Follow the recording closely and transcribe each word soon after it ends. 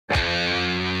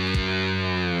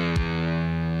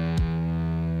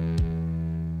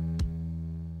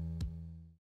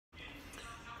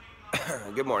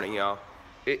Good morning, y'all.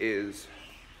 It is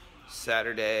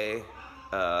Saturday,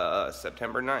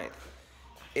 September 9th.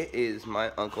 It is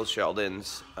my Uncle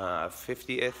Sheldon's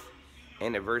 50th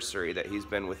anniversary that he's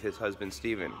been with his husband,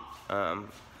 Steven.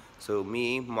 So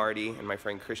me, Marty, and my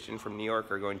friend Christian from New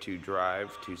York are going to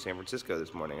drive to San Francisco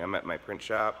this morning. I'm at my print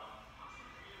shop.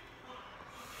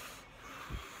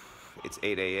 It's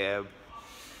 8 a.m.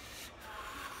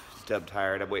 Stub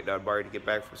tired. I'm waiting on Marty to get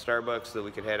back from Starbucks so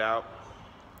we can head out.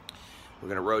 We're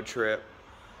gonna road trip.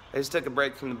 I just took a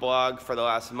break from the blog for the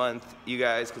last month, you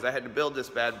guys, because I had to build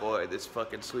this bad boy, this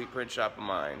fucking sweet print shop of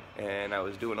mine. And I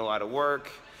was doing a lot of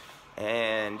work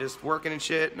and just working and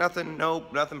shit. Nothing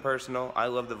personal. I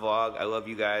love the vlog. I love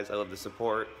you guys. I love the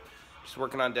support. Just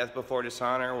working on Death Before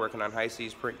Dishonor, working on High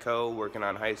Seas Print Co., working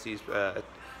on High Seas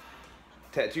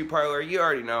Tattoo Parlor. You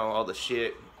already know all the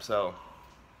shit. So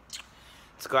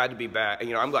it's glad to be back.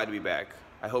 You know, I'm glad to be back.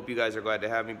 I hope you guys are glad to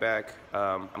have me back.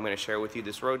 I'm gonna share with you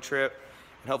this road trip,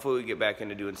 and hopefully we get back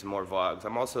into doing some more vlogs.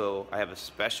 I have a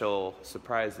special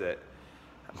surprise that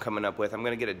I'm coming up with. I'm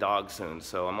gonna get a dog soon,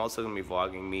 so I'm also gonna be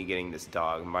vlogging me getting this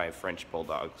dog, my French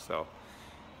Bulldog. So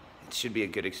it should be a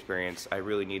good experience. I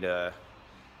really need a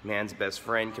man's best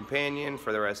friend companion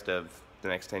for the rest of the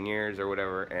next 10 years or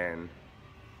whatever, and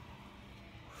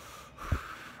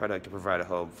I'd like to provide a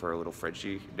home for a little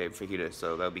Frenchie named Fajita,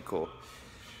 so that would be cool.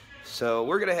 So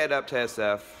we're gonna head up to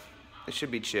SF. It should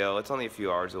be chill. It's only a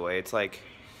few hours away. It's like,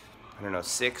 I don't know,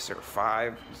 6 or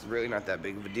 5. It's really not that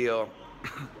big of a deal.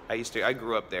 I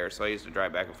grew up there, so I used to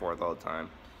drive back and forth all the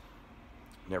time.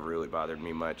 Never really bothered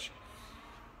me much.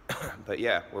 But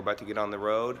yeah, we're about to get on the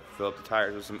road, fill up the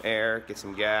tires with some air, get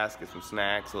some gas, get some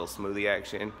snacks, a little smoothie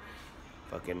action.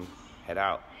 Fucking head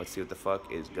out. Let's see what the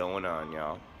fuck is going on,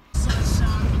 y'all.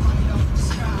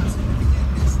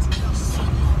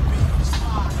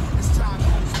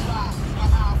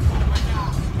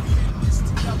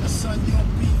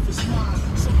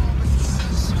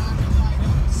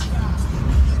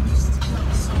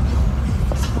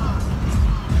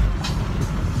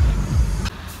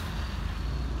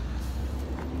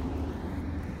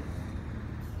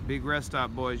 Big rest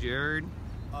stop, boys, you heard?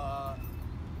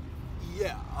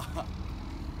 Yeah.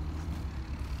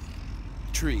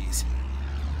 Trees.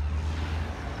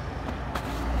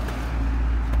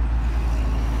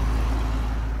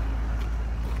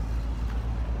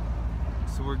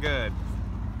 So we're good.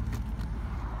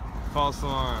 False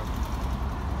alarm.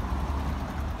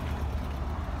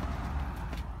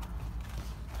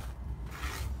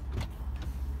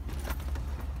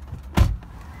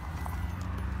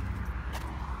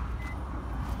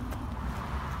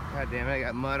 God damn it, I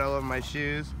got mud all over my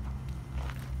shoes.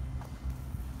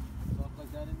 Talk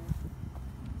like that in there?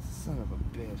 Son of a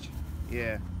bitch.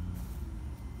 Yeah.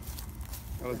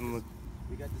 I wasn't looking.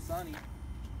 We got the Sonny.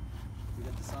 We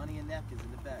got the Sonny and napkins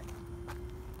in the back.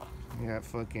 I got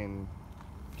fucking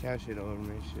cow shit all over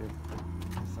my shit.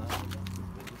 Sonny and napkins,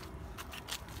 baby.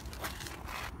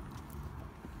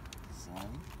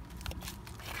 Sonny.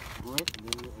 What? And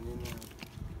then you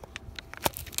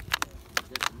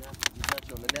got the napkins. You got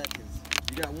you on the napkins.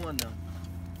 You got one now.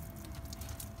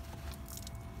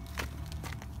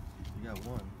 You got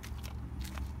one.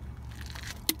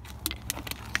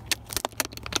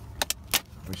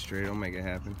 We're straight, I'll make it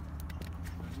happen.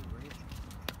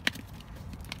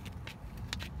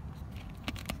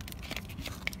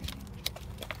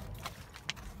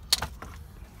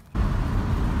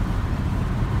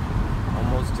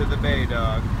 Almost to the bay,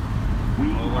 dog.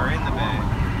 Well, we're in the bay.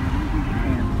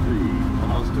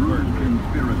 Almost to Berkeley.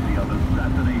 Conspiracy of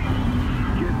assassination,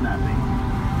 kidnapping,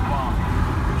 bombing,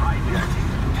 hijacking,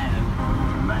 and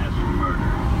mass murder.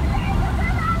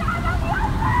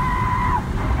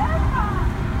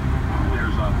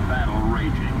 There's a battle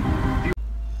raging.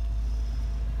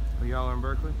 Oh, y'all are in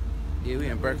Berkeley? Yeah, we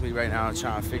in Berkeley right now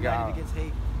trying to figure out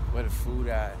where the food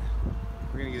at.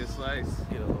 We're gonna get a slice.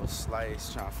 Get a little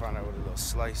slice, trying to find out where the little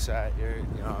slice at. You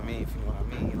know what I mean? If you know what I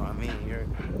mean, you know what I mean.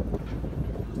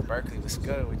 Berkeley, what's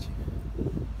good with you?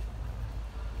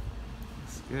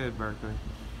 It's good, Berkeley.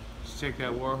 Just check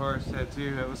that Warhorse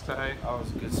tattoo, that was tight. Oh,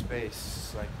 it's a good space.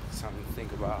 It's like something to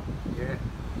think about. Yeah,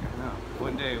 I know.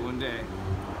 One day, one day.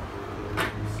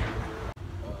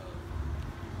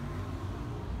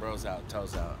 Bros out,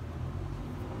 toes out.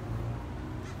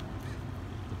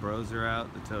 The bros are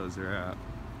out, the toes are out.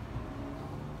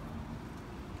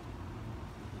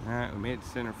 Alright, we made it to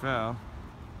Center Fell.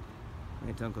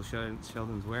 Made it to Uncle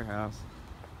Sheldon's warehouse.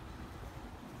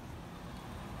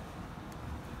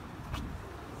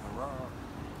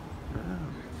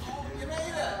 You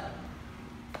made it!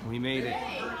 We made it.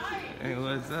 Hey,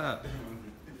 what's up?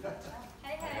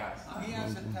 He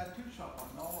has a tattoo shop on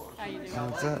Melrose How you doing?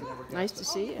 What's up? Nice to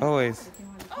see you. Always.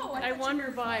 I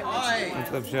wonder by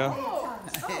What's up, Shon?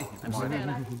 I'm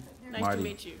Savannah. Nice Marty. to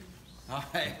meet you.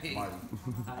 Hi. Marty.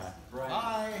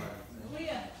 Hi.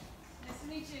 Leah, nice to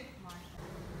meet you.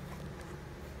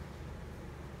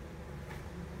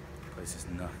 Place is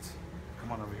nuts.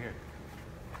 Come on over here.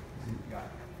 You got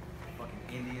fucking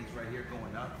Indians right here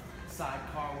going up.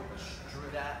 Sidecar with a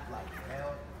strap like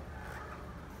hell.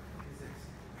 What is this?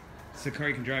 It's a car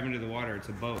you can drive into the water. It's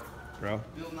a boat, bro.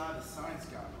 Bill Nye the Science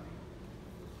Guy.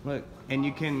 Look, and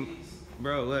you can,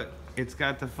 bro, look. It's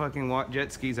got the fucking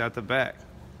jet skis out the back.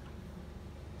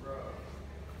 Bro.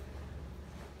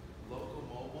 Local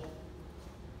mobile.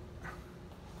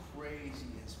 Crazy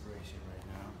inspiration right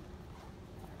now.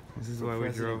 This is why we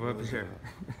drove up here.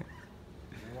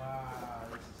 Wow,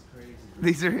 this is crazy.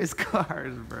 These are his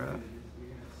cars, bro. You're gonna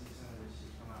see some of this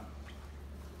shit come out.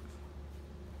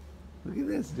 Look at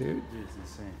this, dude. It's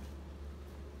insane.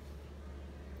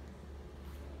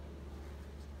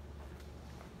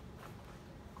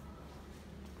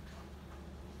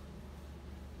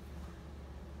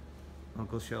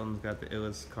 Uncle Sheldon's got the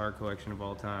illest car collection of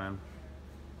all time.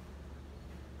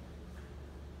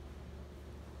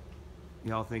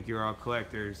 Y'all think you're all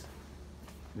collectors.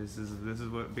 This is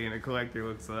what being a collector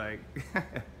looks like.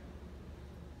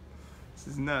 This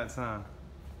is nuts, huh?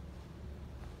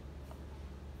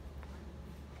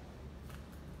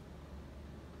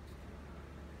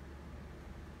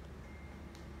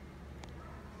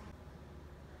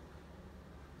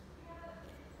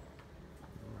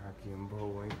 Rocky and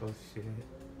Bullwinkle shit.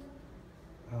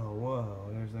 Oh, whoa,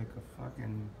 there's like a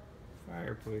fucking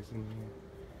fireplace in here.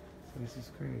 This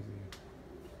is crazy.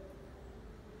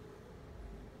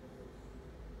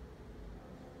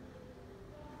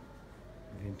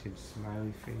 Vintage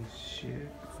smiley face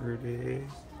shit for days.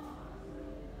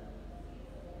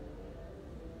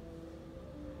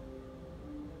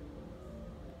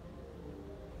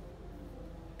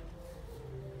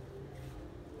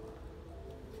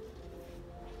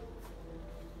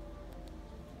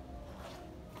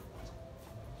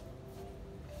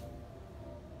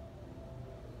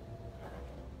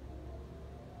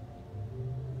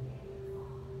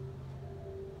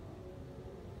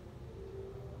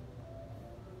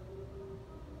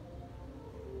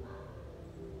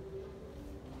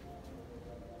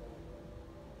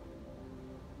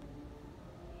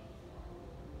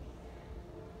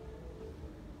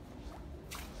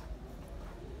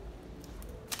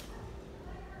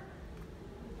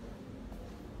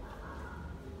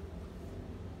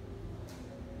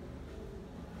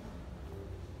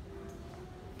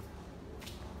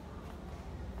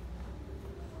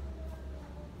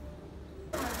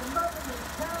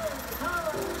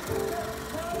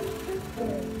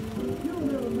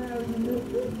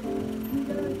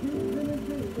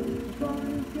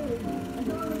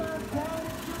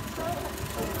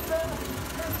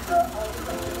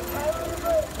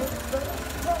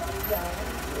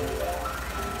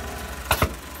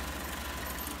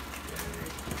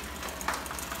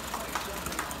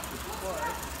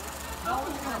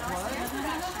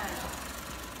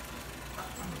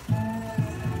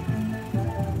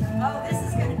 Oh, this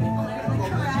is going to be politically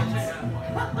correct.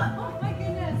 Oh my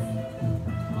goodness.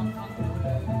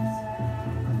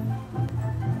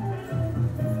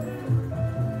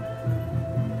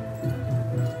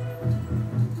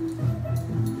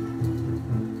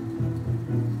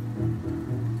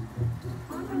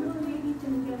 Honorable ladies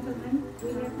and gentlemen, we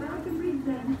are proud to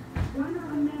present one of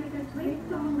America's great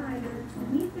songwriters,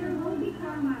 Mr. Hobie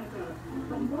Carmichael,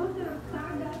 composer of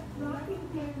Stardust, Rocking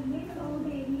Chair, Little Old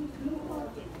Lady, Blue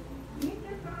Orchid.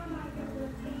 Mr. Carmichael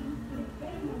will sing his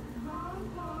famous Hong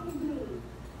Kong Blues.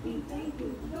 We thank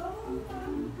you so much.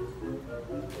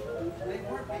 They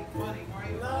weren't being funny, were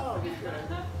you? No.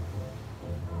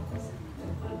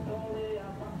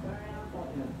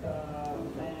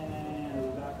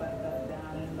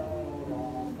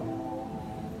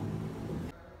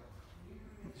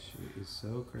 Shit is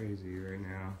so crazy right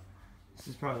now. This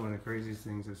is probably one of the craziest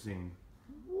things I've seen.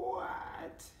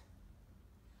 What?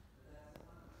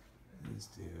 This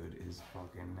dude is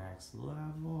fucking next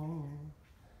level.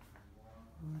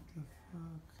 What the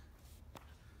fuck?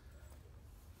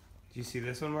 Did you see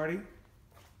this one, Marty?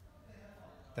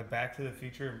 The Back to the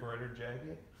Future embroidered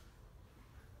jacket?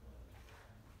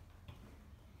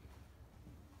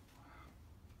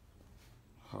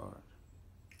 Hard.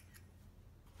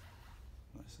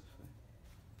 Nice effect.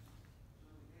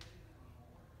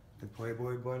 The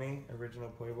Playboy Bunny, original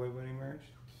Playboy Bunny merch.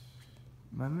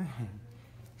 My man,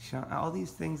 Shon, all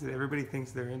these things that everybody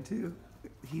thinks they're into,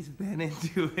 he's been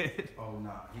into it. Oh,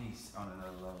 nah, he's on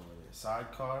another level with it.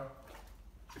 Sidecar.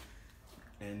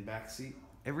 And back seat.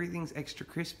 Everything's extra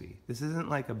crispy. This isn't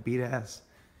like a beat ass.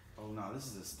 Oh no, this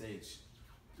is a stage.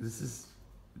 This is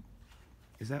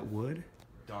that wood?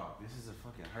 Dog, this is a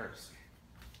fucking hearse.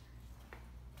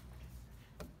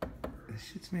 This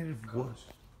shit's made of wood.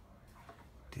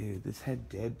 Dude, this had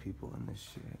dead people in this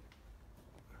shit.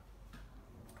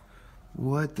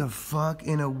 What the fuck?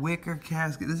 In a wicker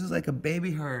casket? This is like a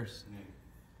baby hearse.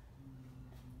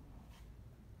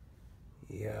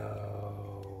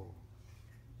 Yo.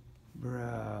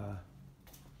 Bruh.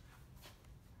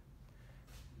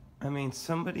 I mean,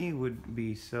 somebody would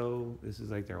be so... This is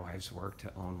like their life's work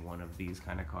to own one of these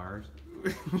kind of cars.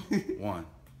 One.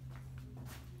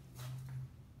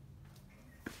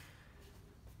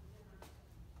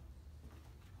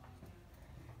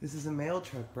 This is a mail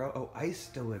truck, bro. Oh, ice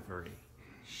delivery.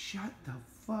 Shut the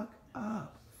fuck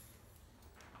up.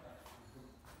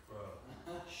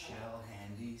 Shell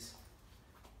handies.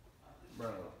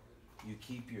 Bro, you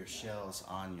keep your shells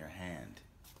on your hand.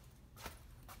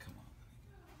 Come on.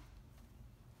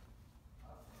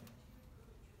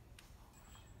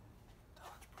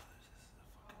 Dodge Brothers, this is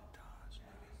a fucking Dodge.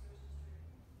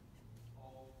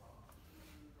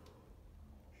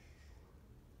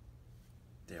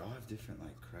 They all have different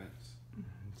like cracks.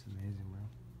 It's amazing, bro.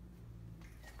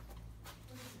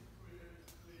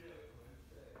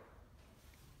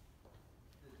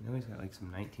 You know he's got like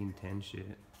some 1910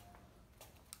 shit.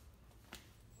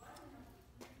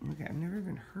 Look, I've never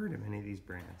even heard of any of these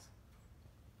brands.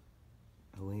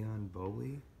 A Leon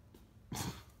Bowley?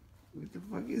 What the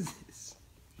fuck is this?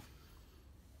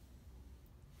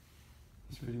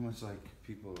 It's pretty much like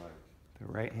people like. The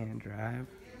right-hand drive?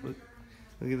 Look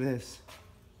at this.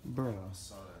 Bro. I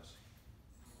saw that shit.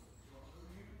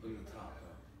 Look at the top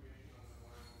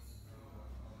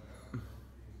though.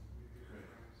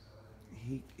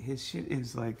 His shit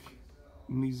is like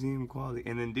museum quality.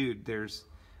 And then, dude, there's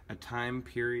a time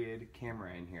period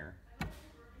camera in here.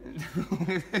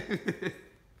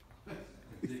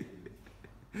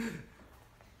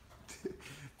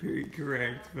 Period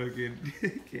correct fucking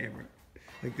camera.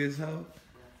 Like this hoe?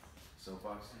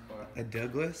 Soapbox bar. A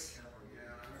Douglas?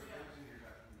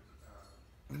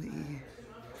 Let me...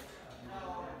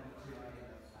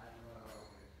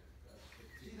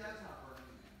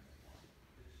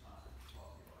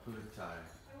 Hood tie.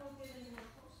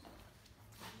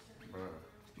 Bro,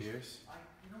 Pierce?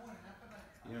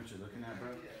 You know what you're looking at, bro?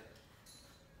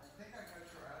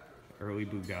 Early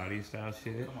Bugatti style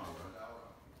shit. Come on,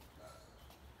 bro.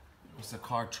 It's a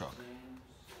car truck.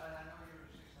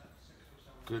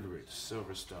 Goodrich,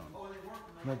 Silverstone.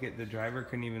 Look at the driver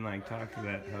couldn't even like talk to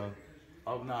that hoe.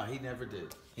 Oh, no, he never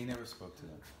did. He never spoke to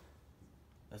them.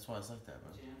 That's why it's like that,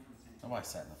 bro. That's why I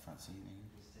sat in the front seat, nigga.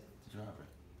 The driver.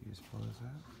 You just pull this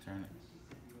out? Turn it.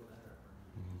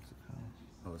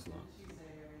 Oh, it's locked.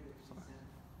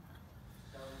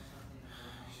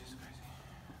 She's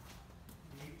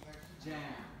crazy.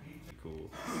 Cool.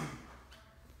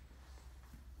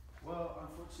 Well,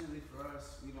 unfortunately for us,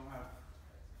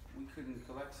 we couldn't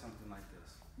collect something like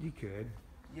this. You could.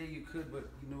 Yeah, you could, but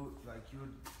you know, like you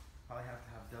would probably have to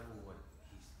have double what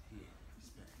he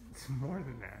spent. It's more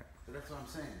than that. But that's what I'm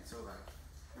saying. So like,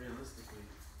 realistically.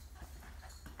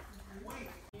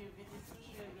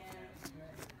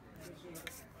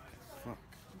 Fuck.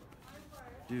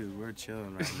 Dude, we're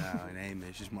chilling right now in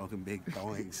Amish, just smoking big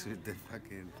boinks with the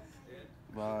fucking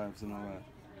vibes and all that.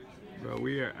 Bro,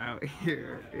 we are out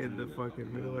here in the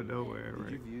fucking middle of nowhere,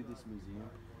 right? Did you view this museum?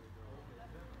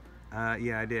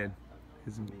 Yeah, I did.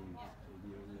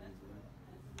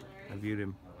 I viewed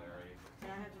him.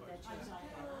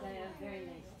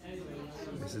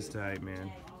 This is tight, man.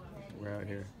 We're out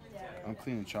here. I'm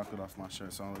cleaning chocolate off my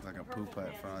shirt, so I look like a poop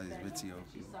putt for all these video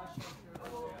people.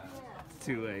 It's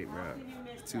too late, bro.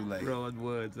 It's too late. Rolling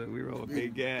woods. We roll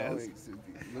big gas.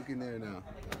 Look in there now.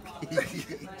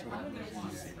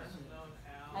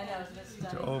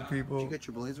 To old people. Did you get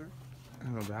your blazer? I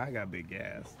don't know, but I got big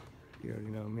gas. You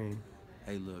already know me.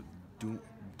 Hey, look, do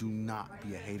not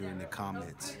be a hater in the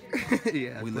comments.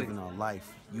 Yeah. We live in our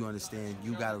life. You understand?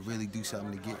 You gotta really do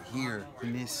something to get here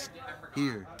in this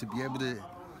here to be able to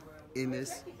in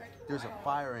this. There's a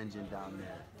fire engine down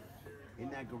there in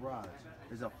that garage.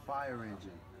 There's a fire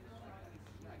engine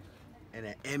and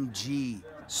an MG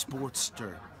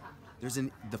Sportster. There's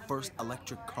the first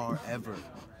electric car ever.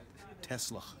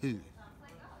 Tesla. Who?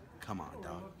 Come on,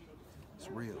 dog. It's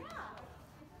real.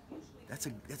 That's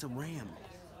a ram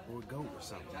or a goat or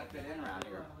something.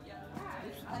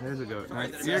 There's a goat.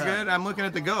 Right, you're good? I'm looking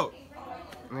at the goat.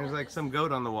 There's like some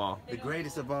goat on the wall. The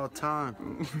greatest of all time.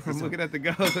 I'm looking at the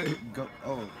goat.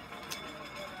 Oh.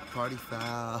 Party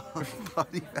foul.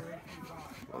 Party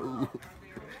foul. Ooh.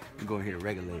 You go here to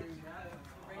regulate.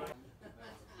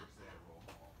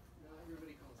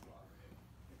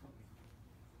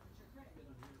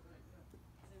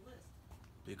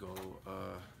 Big old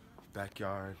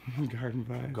backyard. Garden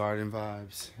vibes. Garden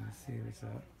vibes. Let's see what's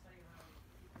up.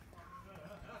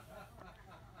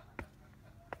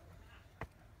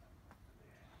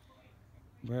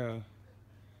 Bro.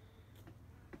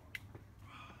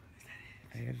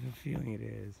 I have a feeling it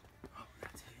is. Oh,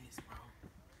 that's his, bro.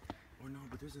 Or no,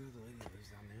 but there's another lady that lives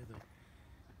down there, though.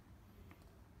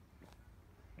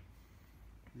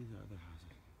 These are other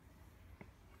houses.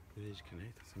 They just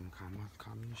connect. Some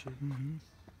common shit. Mm-hmm.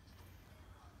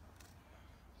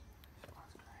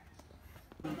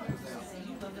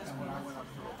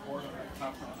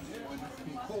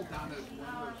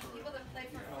 People that play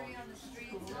for free on the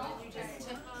streets, you just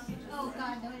tip them. Oh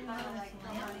God, no, I love that.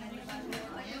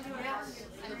 It's a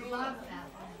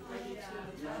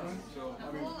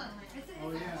cool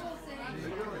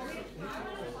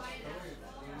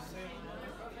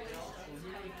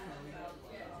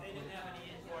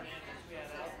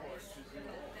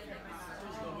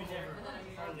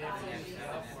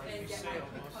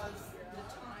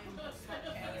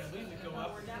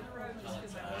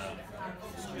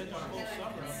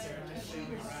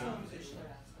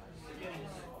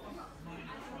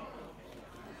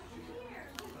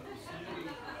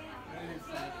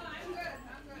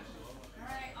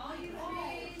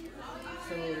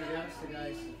So we asked the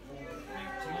guys.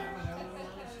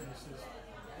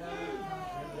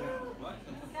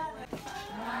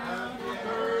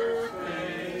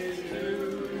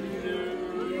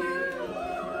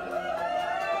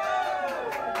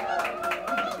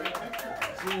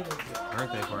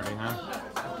 Birthday party, huh?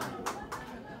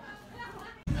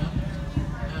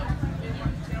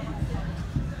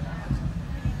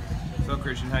 So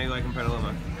Christian, how you liking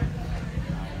Petaluma?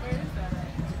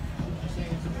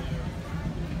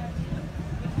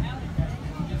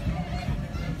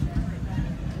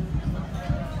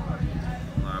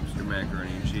 Lobster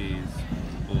macaroni and cheese,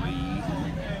 boy.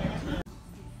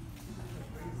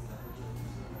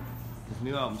 This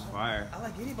new album's fire. I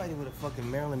like anybody with a fucking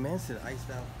Marilyn Manson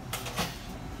iced out.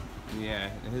 Yeah,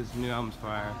 his new album's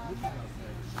fire.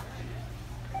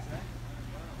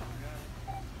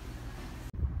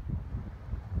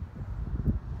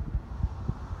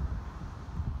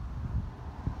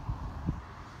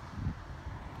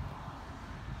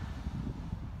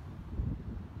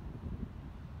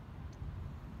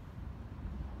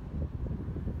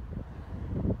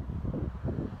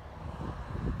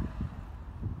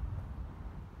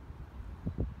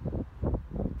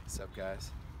 What's up,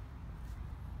 guys?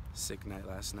 Sick night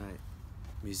last night.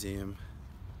 Museum.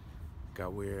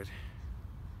 Got weird.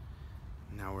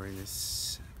 Now we're in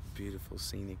this beautiful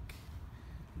scenic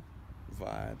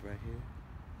vibe right here.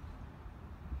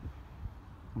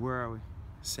 Where are we?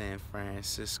 San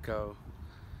Francisco.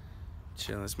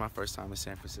 Chilling. It's my first time in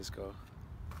San Francisco.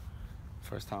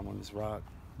 First time on this rock.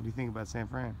 What do you think about San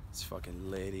Fran? It's fucking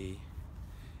litty.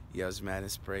 Yeah, there's mad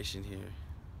inspiration here.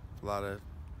 A lot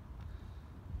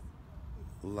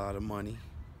of money.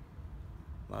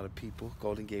 A lot of people.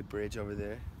 Golden Gate Bridge over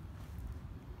there.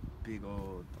 Big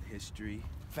old history.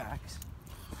 Facts.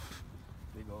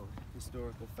 Big old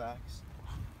historical facts.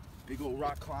 Big old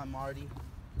rock climb, Marty.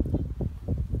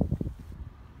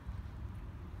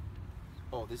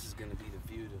 Oh, this is gonna be the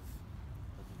view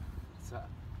of that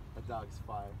dog's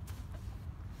fire.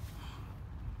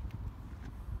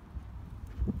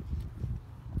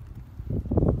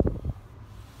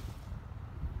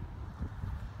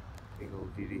 Big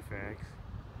old beauty facts.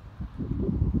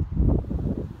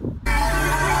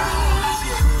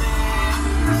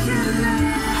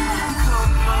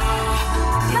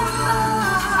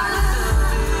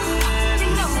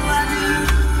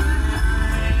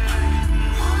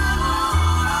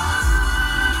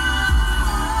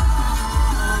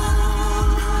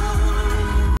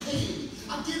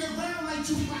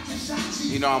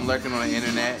 You know I'm lurking on the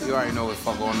internet. You already know what the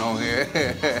fuck going on here.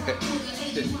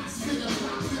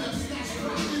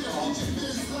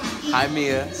 Hi,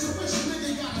 Mia.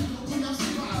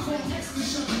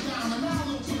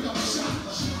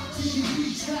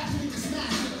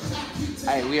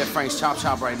 Hey, we at Frank's Chop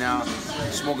Shop right now.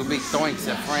 Smoking big thoinks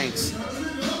at Frank's.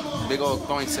 Big old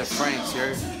thoinks at Frank's, you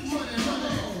heard?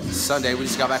 Sunday, we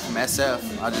just got back from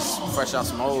SF. I just fresh out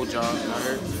some old John, you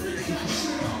heard?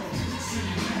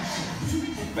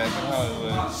 Back in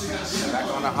Hollywood. Back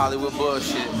on the Hollywood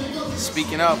bullshit.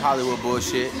 Speaking of Hollywood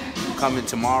bullshit, coming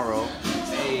tomorrow.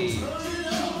 Hey.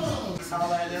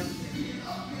 Holla at him.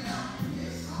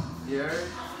 You heard?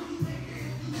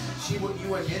 You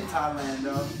were in Thailand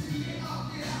though.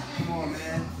 Come on,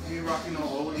 man. You ain't rocking no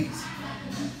oldies.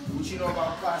 What you know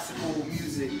about classical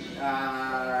music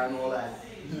and all that?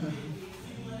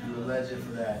 You're a legend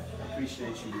for that. I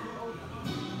appreciate you.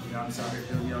 You know, I'm sorry,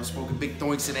 you know, spoken big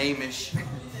doinks and Amish.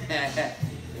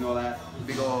 You know that?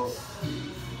 Big old,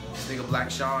 this nigga Black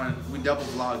Shon, we double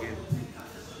vlogging.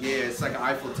 Yeah, it's like an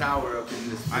Eiffel Tower up in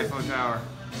this. Eiffel Tower.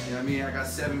 You know what I mean? I got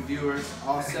 7 viewers,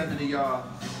 all 7 of y'all.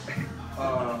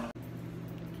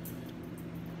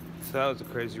 So that was a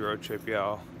crazy road trip,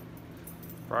 y'all.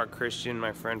 Brought Christian,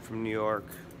 my friend from New York.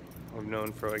 I've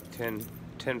known for like 10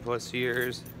 plus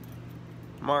years.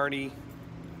 Marty.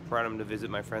 Brought him to visit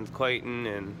my friends Clayton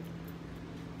and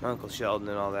Uncle Sheldon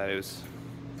and all that. It was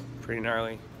pretty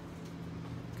gnarly.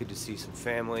 Good to see some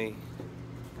family.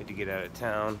 Good to get out of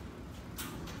town.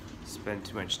 Spend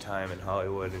too much time in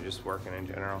Hollywood and just working in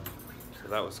general. So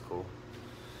that was cool.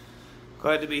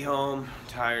 Glad to be home.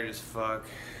 Tired as fuck.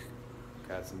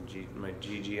 Got some my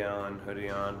GG on, hoodie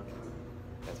on.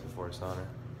 That's before sauna.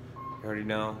 You already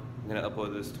know. I'm gonna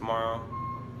upload this tomorrow.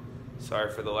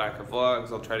 Sorry for the lack of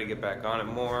vlogs. I'll try to get back on it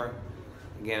more.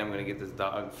 Again, I'm gonna get this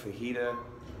dog fajita.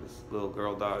 This little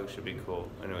girl dog should be cool.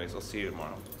 Anyways, I'll see you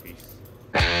tomorrow. Peace.